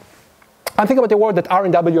 So I'm thinking about the word that R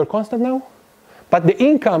and W are constant now, but the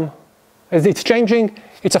income, as it's changing,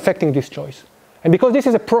 it's affecting this choice. And because this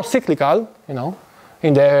is a pro-cyclical, in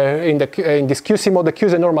this QC model, Q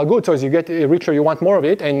is a normal good, so as you get richer, you want more of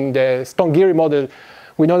it. And the Stone-Geary model,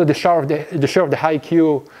 we know that the share of the high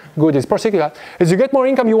Q good is pro-cyclical. As you get more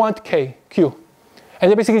income, you want Q. And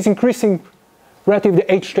then basically it's increasing relative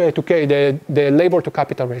to H to K, the labor to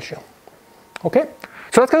capital ratio. Okay?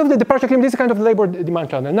 So that's kind of the partial equilibrium. This is kind of labor demand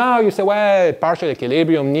channel. Now you say, well, partial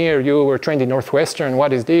equilibrium near you were trained in Northwestern.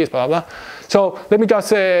 What is this? Blah, blah. So let me just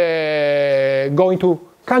go into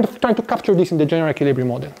kind of trying to capture this in the general equilibrium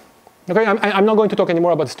model. Okay, I'm not going to talk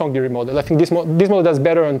anymore about the Stone-Geary model. I think this model does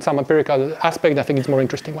better on some empirical aspect. I think it's a more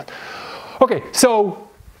interesting one. Okay, so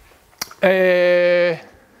let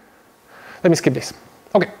me skip this.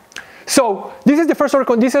 Okay, so this is the first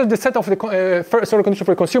order. This is the set of the first order condition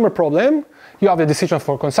for a consumer problem. You have the decision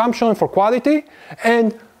for consumption, for quality,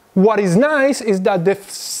 and what is nice is that the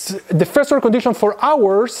first order condition for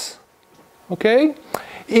hours, okay,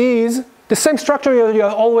 is the same structure you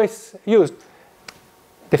have always used.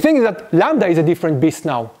 The thing is that lambda is a different beast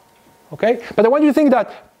now, okay? But I want you to think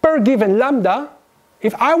that per given lambda,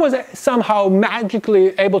 if I was somehow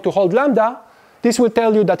magically able to hold lambda, this will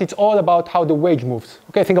tell you that it's all about how the wage moves.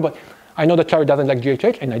 Okay, think about, I know that Charlie doesn't like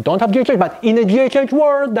GHH, and I don't have GHH, but in a GHH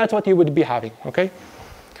world, that's what you would be having, okay?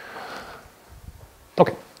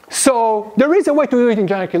 Okay, so there is a way to do it in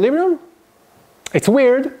general equilibrium. It's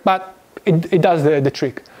weird, but it does the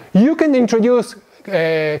trick. You can introduce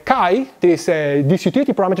chi, this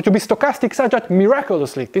utility parameter, to be stochastic such that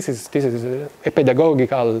miraculously, this is a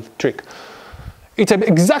pedagogical trick, it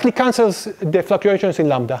exactly cancels the fluctuations in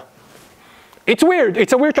lambda. It's weird.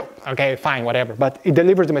 It's a weird. Okay, fine, whatever. But it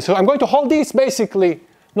delivers the message. So I'm going to hold this basically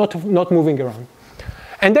not moving around.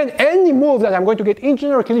 And then any move that I'm going to get in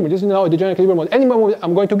general equilibrium, this is now the general equilibrium model, any move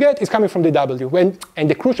I'm going to get is coming from the W. And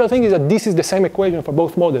the crucial thing is that this is the same equation for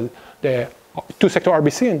both models, the two-sector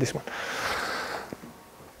RBC and this one.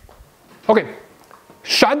 Okay,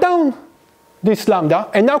 shut down this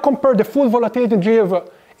lambda and now compare the full volatility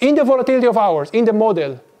in the volatility of hours in the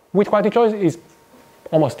model with quantity choice is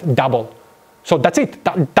almost double. So that's it.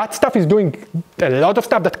 That stuff is doing a lot of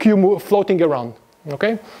stuff that Q floating around.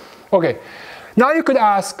 Okay? Okay. Now you could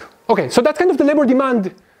ask, okay, so that's kind of the labor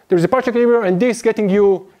demand. There's a partial equilibrium and this getting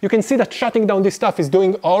you can see that shutting down this stuff is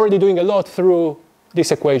already doing a lot through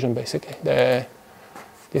this equation basically,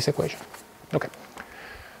 this equation. Okay.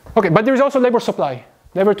 Okay, but there is also labor supply.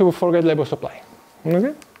 Never to forget labor supply.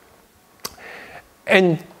 Okay?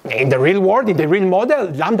 And in the real world, in the real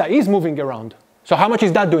model, lambda is moving around. So how much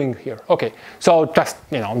is that doing here? Okay, so just,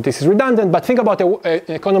 this is redundant, but think about an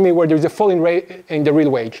economy where there is a fall in the real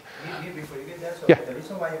wage. Before you get there, so yeah. The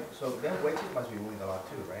reason why, so then wages must be moving a lot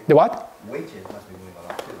too, right? The what? Wages must be moving a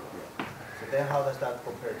lot too. Yeah. So then how does that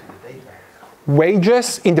compare to the data?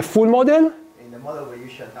 Wages in the full model? In the model where you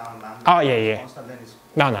shut down lambda, oh, yeah. constant, then it's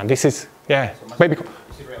No, this is, yeah. So Maybe. Is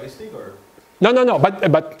it realistic or? No,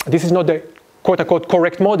 but this is not the quote-unquote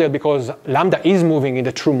correct model because lambda is moving in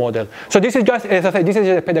the true model. So this is just, as I said, this is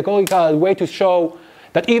a pedagogical way to show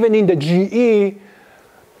that even in the GE,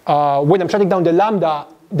 when I'm shutting down the lambda,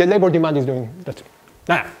 the labor demand is doing that.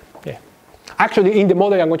 Yeah. Actually, in the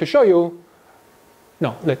model I'm going to show you,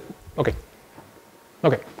 okay,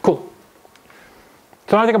 cool.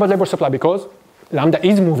 So now think about labor supply because lambda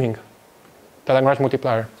is moving, the Lagrange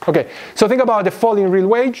multiplier. Okay, so think about the fall in real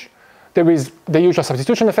wage. There is the usual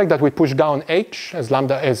substitution effect that we push down H as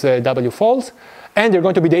W falls. And there's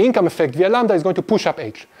going to be the income effect via lambda is going to push up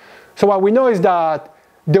H. So what we know is that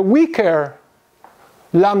the weaker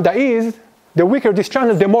lambda is, the weaker this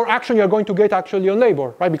channel, the more action you're going to get actually on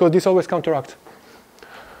labor, right? Because this always counteracts.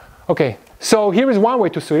 Okay, so here is one way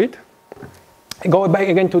to see it. Go back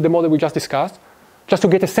again to the model we just discussed, just to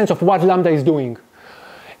get a sense of what lambda is doing.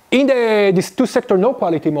 In this two-sector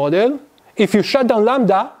no-quality model, if you shut down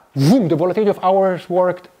lambda, boom, the volatility of hours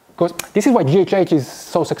worked. Because this is why GHH is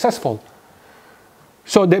so successful.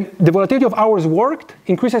 So the volatility of hours worked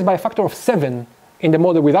increases by a factor of 7 in the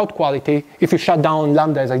model without quality if you shut down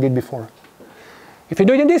lambda as I did before. If you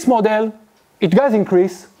do it in this model, it does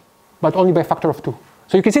increase, but only by a factor of 2.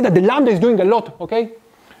 So you can see that the lambda is doing a lot, okay?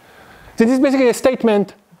 So this is basically a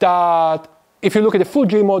statement that if you look at the full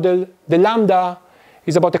G model, the lambda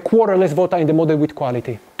is about a quarter less volatile in the model with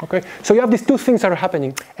quality. Okay, so you have these two things that are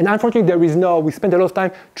happening, and unfortunately we spend a lot of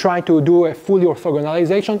time trying to do a fully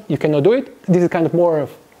orthogonalization. You cannot do it. This is kind of more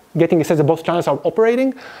of getting a sense that both channels are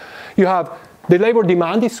operating. You have the labor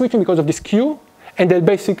demand is switching because of this Q, and then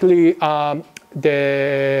basically the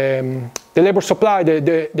labor supply,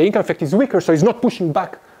 the income effect is weaker, so it's not pushing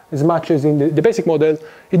back as much as in the basic model.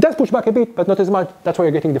 It does push back a bit, but not as much. That's why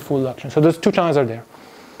you're getting the full action. So those two channels are there.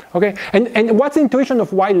 Okay, and what's the intuition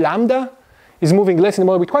of why lambda is moving less in the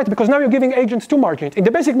model with quality? Because now you're giving agents two margins. In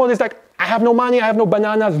the basic model, it's like, I have no money, I have no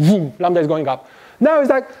bananas, boom, lambda is going up. Now it's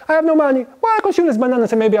like, I have no money, well, I consume less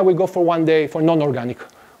bananas and maybe I will go for one day for non-organic.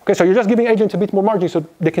 Okay, so you're just giving agents a bit more margin so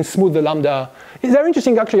they can smooth the lambda. It's very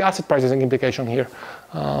interesting actually asset pricing implication here.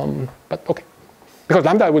 But okay, because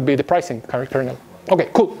lambda would be the pricing kernel. Okay,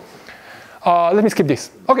 cool. Let me skip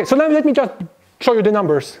this. Okay, so now let me just show you the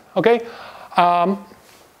numbers, okay?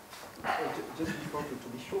 Just before to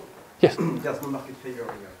be sure. Yes. There's no market failure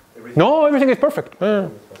here. No, everything is perfect.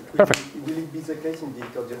 Perfect. Will it be the case in the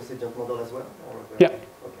coordinates agent model as well? Or yeah.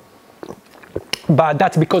 Okay. But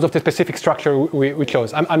that's because of the specific structure we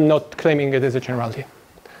chose. I'm not claiming it as a generality.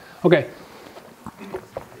 Okay.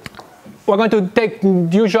 We're going to take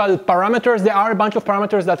usual parameters. There are a bunch of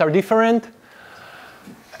parameters that are different.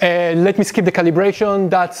 Let me skip the calibration.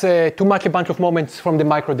 That's too much a bunch of moments from the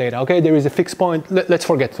microdata. Okay, there is a fixed point. Let's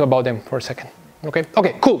forget about them for a second. Okay,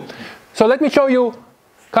 cool. So let me show you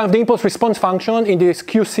kind of the impulse response function in this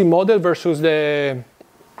QC model versus the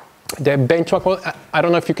benchmark model. I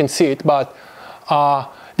don't know if you can see it, but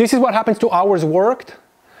this is what happens to hours worked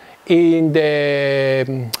in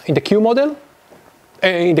the Q model.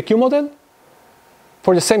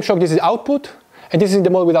 For the same shock, this is output, and this is the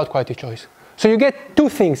model without quality choice. So you get two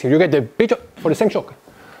things here. You get the big, for the same shock,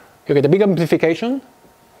 you get the big amplification.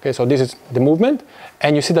 Okay, so this is the movement,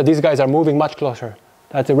 and you see that these guys are moving much closer.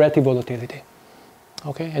 That's the relative volatility.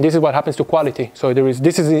 Okay, and this is what happens to quality. So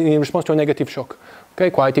this is in response to a negative shock. Okay,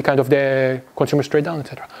 quality kind of the consumers trade down,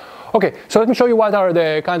 etc. Okay, so let me show you what are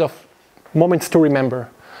the kind of moments to remember.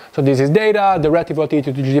 So this is data, the relative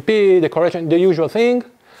volatility to GDP, the correction, the usual thing.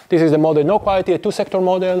 This is the model no quality, a two-sector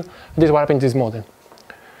model. This is what happens in this model.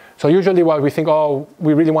 So usually what we think, oh,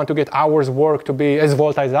 we really want to get hours work to be as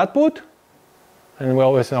volatile as output. And we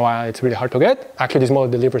always know it's really hard to get. Actually, this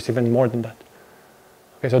model delivers even more than that.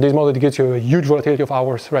 Okay, so this model gives you a huge volatility of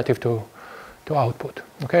hours relative to output.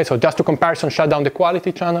 Okay, so just to comparison, shut down the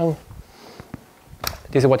quality channel.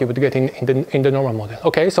 This is what you would get in the normal model.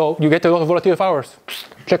 Okay, so you get a lot of volatility of hours.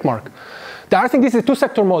 Check mark. The other thing, this is a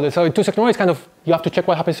two-sector model. So in two-sector model is kind of, you have to check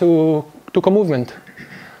what happens to co-movement.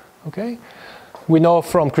 Okay, we know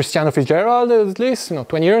from Cristiano Fitzgerald at least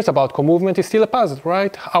 20 years about co-movement is still a puzzle,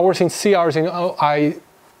 right? Hours in C, hours in O, I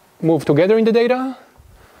move together in the data.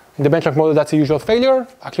 In the benchmark model, that's a usual failure.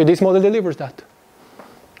 Actually, this model delivers that.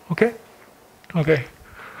 Okay, okay,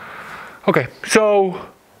 okay. So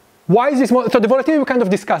why is this model? So the volatility we kind of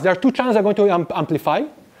discussed. There are two channels I'm going to amplify.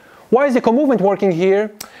 Why is the co-movement working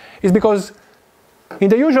here? Is because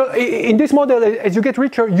in this model, as you get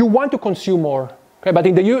richer, you want to consume more. Okay, but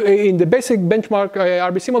in the basic benchmark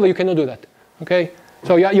RBC model, you cannot do that. Okay,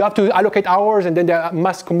 so you have to allocate hours, and then they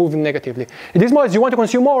must move negatively. In this model, you want to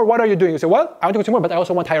consume more. What are you doing? You say, well, I want to consume more, but I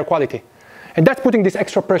also want higher quality, and that's putting this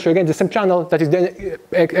extra pressure against the same channel. That is then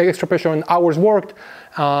extra pressure on hours worked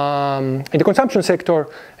in the consumption sector,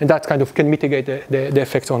 and that kind of can mitigate the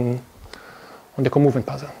effects on the co-movement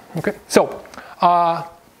puzzle. Okay, so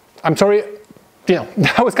I'm sorry,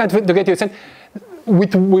 that was kind of to get you a sense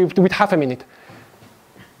with half a minute.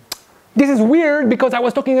 This is weird because I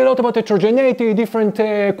was talking a lot about heterogeneity, different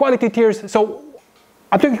quality tiers. So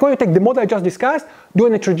I'm going to take the model I just discussed, do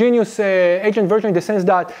an heterogeneous agent version in the sense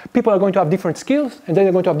that people are going to have different skills, and then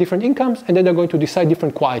they're going to have different incomes, and then they're going to decide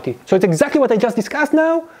different quality. So it's exactly what I just discussed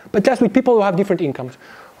now, but just with people who have different incomes.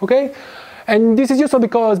 Okay? And this is useful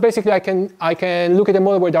because basically I can look at a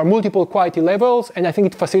model where there are multiple quality levels, and I think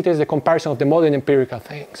it facilitates the comparison of the model and empirical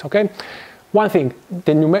things. Okay? One thing,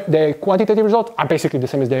 the quantitative results are basically the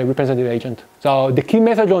same as the representative agent. So the key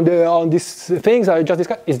message on these things I just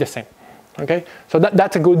discussed is the same. Okay, so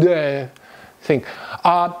that's a good thing.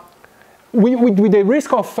 With the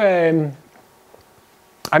risk of, I'm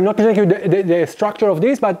not presenting you the structure of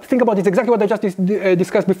this, but think about it's exactly what I just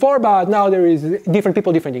discussed before, but now there is different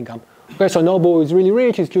people, different income. Okay, so Nobu is really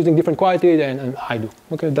rich, he's choosing different quality than I do.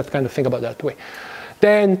 Okay, that kind of think about that way.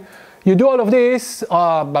 Then you do all of this,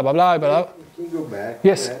 blah, blah, blah, blah. Can you go back?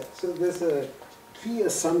 Yes. So there's a key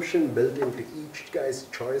assumption built into each guy's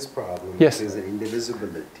choice problem. Yes. There's an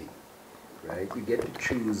indivisibility, right? You get to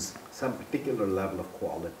choose some particular level of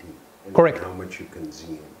quality and correct. How much you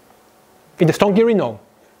consume. In the strong theory, no.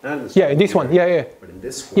 Yeah, in this one, yeah. But in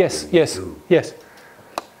this one, yes.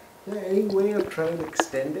 Yeah, any way of trying to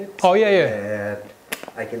extend it? Oh, yeah. That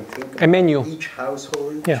I can think a menu. Each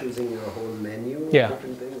household choosing your whole menu. Yeah.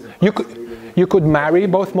 Different things. You could marry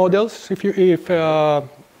both models if I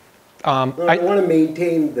want to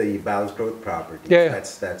maintain the balanced growth property. Yeah.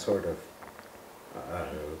 That's sort of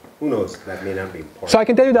who knows, that may not be important. So I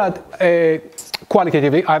can tell you that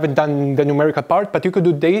qualitatively, I haven't done the numerical part, but you could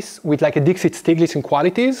do this with like a Dixit-Stiglitz in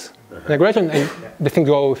qualities regression, and the thing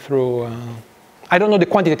go through. I don't know the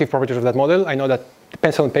quantitative properties of that model. I know that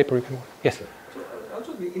pencil and paper you can. Yes.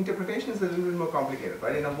 Also, the interpretation is a little bit more complicated,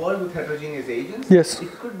 right? In a world with heterogeneous agents, yes.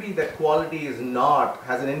 It could be that quality has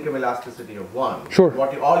an income elasticity of 1.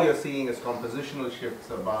 Sure. All you're seeing is compositional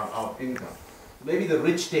shifts of income. Maybe the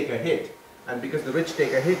rich take a hit, and because the rich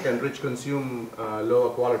take a hit and rich consume lower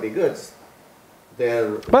quality goods,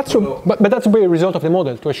 that's true, but that's a result of the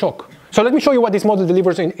model to a shock. So let me show you what this model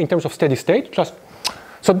delivers in terms of steady state.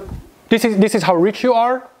 So this is how rich you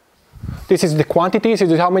are. This is the quantities.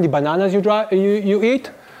 This is how many bananas you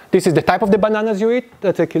eat. This is the type of the bananas you eat.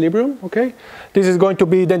 That's equilibrium. Okay. This is going to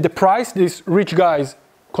be then the price. These rich guys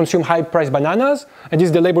consume high-priced bananas, and this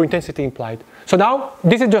is the labor intensity implied. So now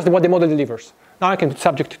this is just what the model delivers. Now I can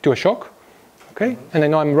subject it to a shock. Okay. And I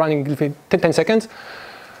know I'm running 10 seconds.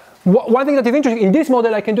 One thing that is interesting, in this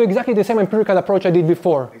model, I can do exactly the same empirical approach I did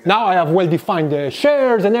before. Exactly. Now I have well-defined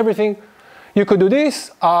shares and everything. You could do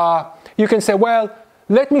this. You can say, well,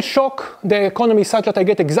 let me shock the economy such that I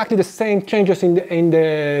get exactly the same changes in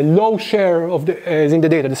the low share of as in the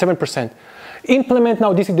data, the 7%. Implement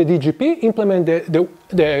now, this is the DGP, implement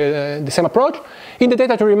the same approach. In the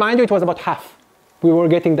data, to remind you, it was about half. We were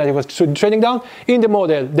getting that it was trading down. In the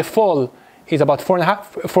model, the fall is about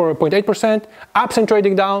 4.8%. Absent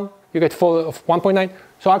trading down, you get fall of 1.9.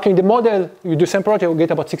 So actually, in the model, you do same project, you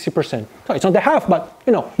get about 60%. So it's not the half, but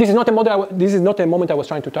this is not a model. This is not a moment I was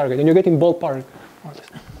trying to target, and you're getting ballpark.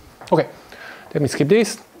 Okay, let me skip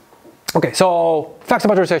this. Okay, so facts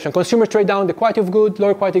about recession. Consumers trade down the quality of goods.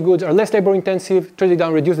 Lower quality goods are less labor intensive. Trading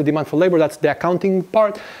down reduce the demand for labor. That's the accounting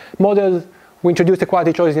part. Model, we introduce the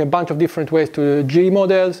quality choice in a bunch of different ways to the G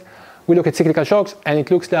models. We look at cyclical shocks, and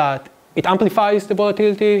it looks that it amplifies the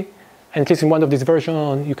volatility. And at least in one of these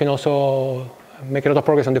versions, you can also make a lot of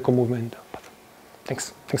progress on the co-movement.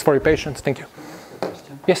 Thanks. Thanks for your patience. Thank you.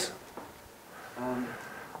 Question? Yes?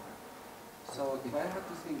 So if I had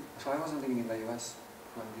to think, so I wasn't living in the US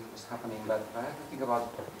when this was happening, but if I had to think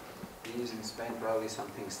about this in Spain, probably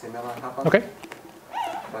something similar happened. Okay.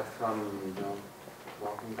 But from,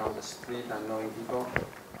 walking down the street and knowing people,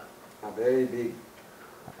 a very big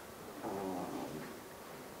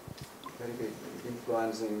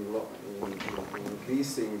influence in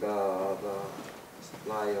increasing the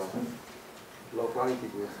supply of low quality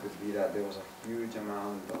goods would be that there was a huge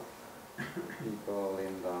amount of people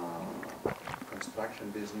in the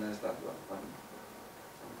construction business that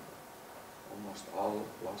almost all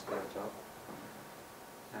lost their job,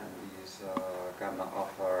 and these can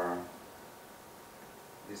offer,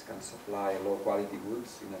 this can supply low quality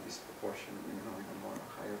goods in a disproportionate, in a more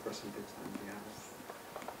higher percentage than the others.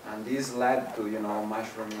 And this led to,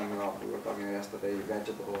 mushrooming of, we were talking yesterday,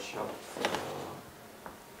 vegetable shops,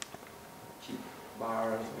 cheap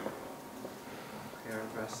bars,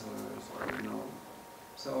 hairdressers, or,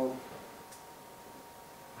 so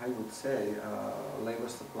I would say labor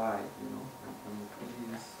supply, an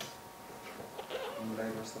increase in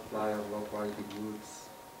labor supply of low quality goods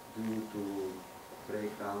due to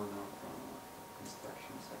breakdown of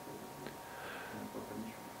construction sector.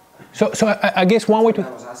 So I guess one way to... I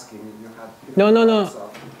was asking if you had... No.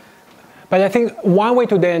 But I think one way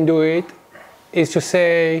to then do it is to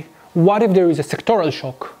say, what if there is a sectoral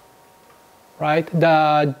shock, right,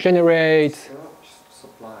 that generates...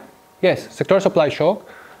 Supply. Yes, sectoral supply shock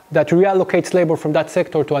that reallocates labor from that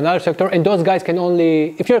sector to another sector, and those guys can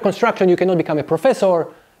only... If you're a construction, you cannot become a professor,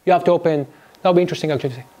 you have to open... That would be interesting, actually,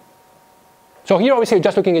 to see. So here, obviously,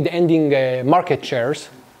 just looking at the ending market shares.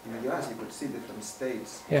 In the US, you could see different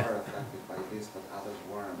states were affected by this, but others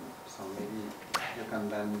weren't. So maybe you can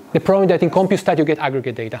then... The problem is that in CompuStat, you get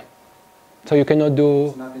aggregate data. So you cannot do...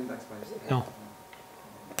 It's not indexed by state. No.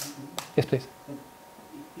 Yes, please.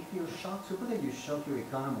 If you shock, suppose that you shock your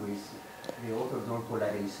economy with the autodrome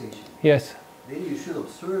polarization. Yes. Then you should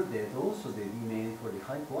observe that also the demand for the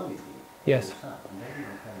high quality. Yes. goes up, and then you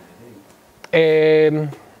don't have the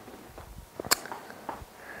data.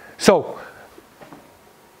 So,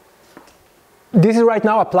 this is right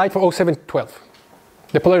now applied for 07-12.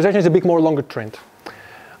 The polarization is a bit more longer trend.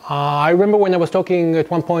 I remember when I was talking at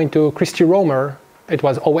one point to Christy Romer, it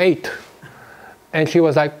was 08, and she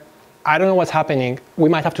was like, I don't know what's happening, we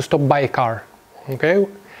might have to stop buy a car, okay?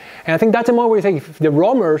 And I think that's a moment where you think if the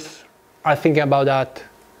Romers are thinking about that,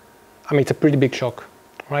 I mean, it's a pretty big shock,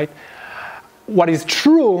 right? What is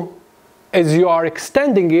true is you are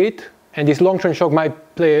extending it, and this long-term shock might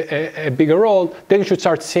play a bigger role, then you should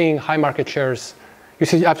start seeing high market shares.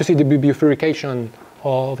 You have to see the bifurcation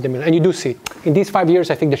of the middle, and you do see it. In these 5 years,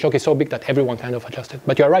 I think the shock is so big that everyone kind of adjusted.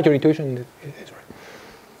 But you're right, your intuition is right.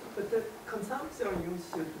 But the consumption you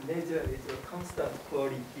should measure is a constant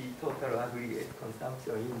quality total aggregate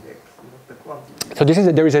consumption index, not the quantity. So this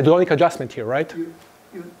is there is a hedonic adjustment here, right? You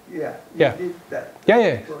Yeah. did that.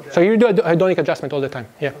 Yeah. So you do a hedonic adjustment all the time.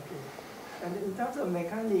 Yeah. Okay. And in terms of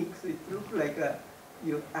mechanics, it looks like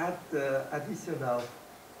you add the additional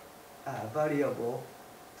variable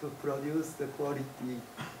to produce the quality,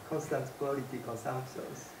 constant quality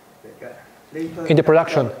consumptions, like labor In the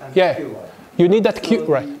production, yeah. Q. You need that So Q,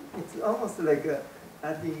 right? It's almost like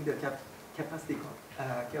adding the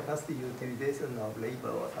capacity utilization of labor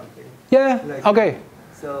or something. Yeah. Like, Okay.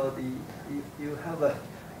 So if you have a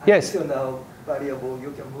Yes. additional variable,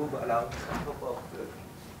 you can move around on top of the.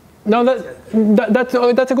 No,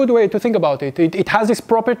 that's a good way to think about it. It has this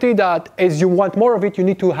property that as you want more of it, you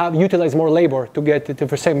need to utilize more labor to get it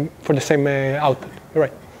for the same output. You're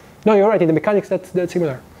right. No, you're right. In the mechanics, that's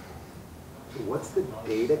similar. So what's the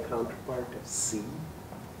data counterpart of C?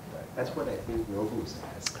 That's what I think Nobu was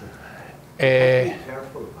asking. Be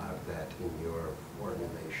careful about that in your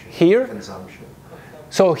formulation. Here? Consumption.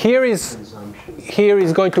 So here is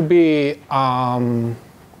going to be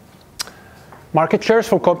market shares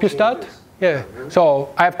for CompuStat. Yeah.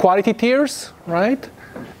 So I have quality tiers, right?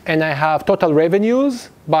 And I have total revenues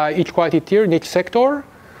by each quality tier in each sector.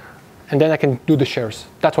 And then I can do the shares.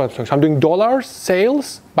 That's what I'm doing. So I'm doing dollars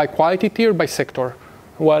sales by quality tier by sector.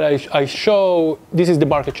 what I show, this is the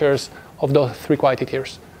market shares of those three quality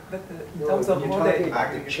tiers. But in terms of you're model, talking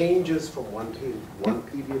about the changes from one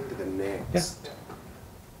period to the next.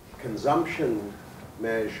 Consumption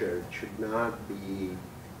measured should not be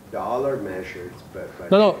dollar measured,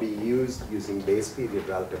 but No, should be used using base period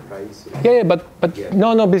relative pricing. Yeah, but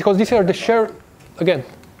no, because these are the share, again,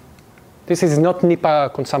 this is not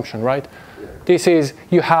NIPA consumption, right? Yeah. This is,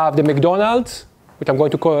 you have the McDonald's, which I'm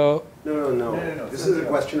going to call. No. This is a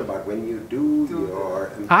question about when you do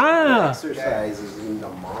your empirical exercises in the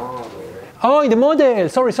model. Oh, in the model,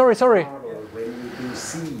 sorry. When you do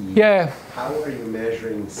C, how are you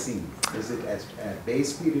measuring C? Is it at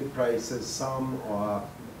base period prices, sum, or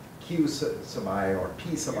Q sub I, or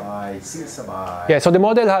P sub I, C sub I? Yeah, so the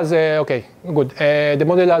model has, okay, good. The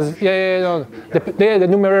model has, the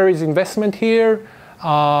numeraire is investment here.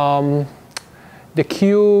 The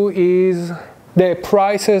Q is the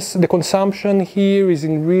prices, the consumption here is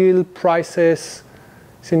in real prices.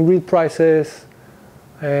 It's in real prices.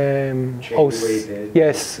 Weighted,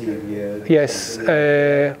 yes, period, yes.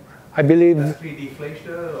 I believe. That's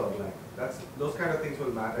pre-deflation, or like those kind of things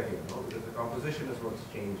will matter here, no? Because the composition is what's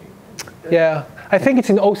changing. Yeah, I think it's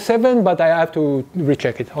in 07, but I have to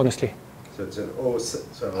recheck it honestly. So it's an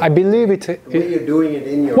so I believe it's. The way you're doing it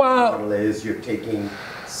in your model is you're taking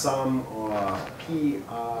sum or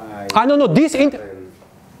PI. No. This in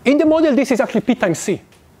the model, this is actually P times C.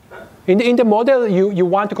 In the model, you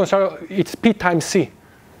want to consider it's P times C.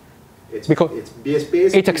 Because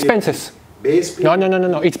it's expenses.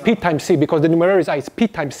 No. It's P times C because the numeraire is P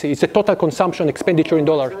times C. It's the total consumption expenditure in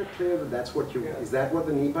dollars. It's not clear that that's what you. Is that what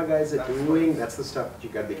the NIPA guys are doing? That's the stuff that you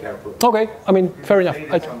got to be careful. Okay, I mean fair enough.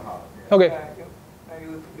 Okay. I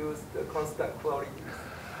would use the constant quality.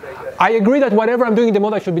 I agree that whatever I'm doing in the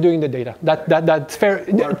model, I should be doing in the data. That's fair.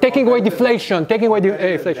 Taking away deflation,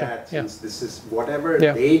 inflation. Since this is whatever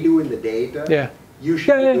they do in the data, you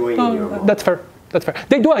should be doing in your model. That's fair.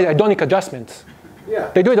 They do hedonic adjustments.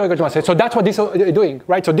 Yeah. They do hedonic adjustments. So that's what this is doing,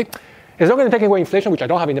 right? So as long as they're taking away inflation, which I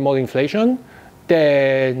don't have in the model inflation,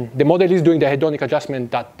 then the model is doing the hedonic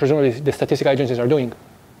adjustment that presumably the statistical agencies are doing.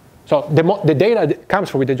 So the data comes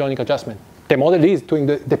from the hedonic adjustment. The model is doing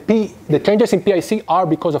the changes in PIC are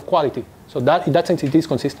because of quality. So that in that sense it is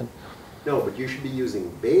consistent. No, but you should be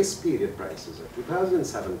using base period prices or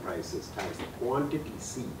 2007 prices times the quantity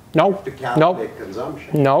C to calculate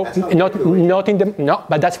consumption.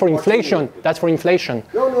 But that's for inflation. That's for inflation.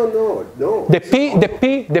 No. The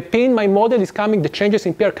P in my model is coming. The changes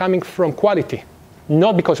in P are coming from quality,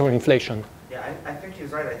 not because of inflation. Yeah, I think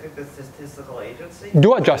he's right. I think the statistical agency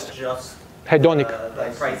do adjust hedonic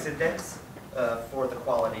the price index for the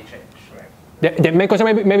quality change. Because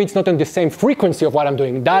maybe it's not on the same frequency of what I'm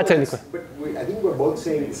doing. But I think we're both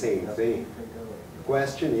saying the same thing. The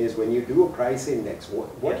question is, when you do a price index,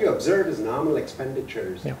 what you observe is nominal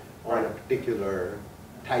expenditures on a particular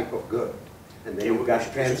type of good. And then you've got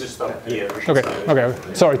stop here. Okay.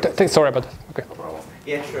 Sorry about that. Okay.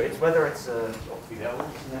 Yeah, sure. It's whether it's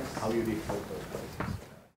how you deflate those prices.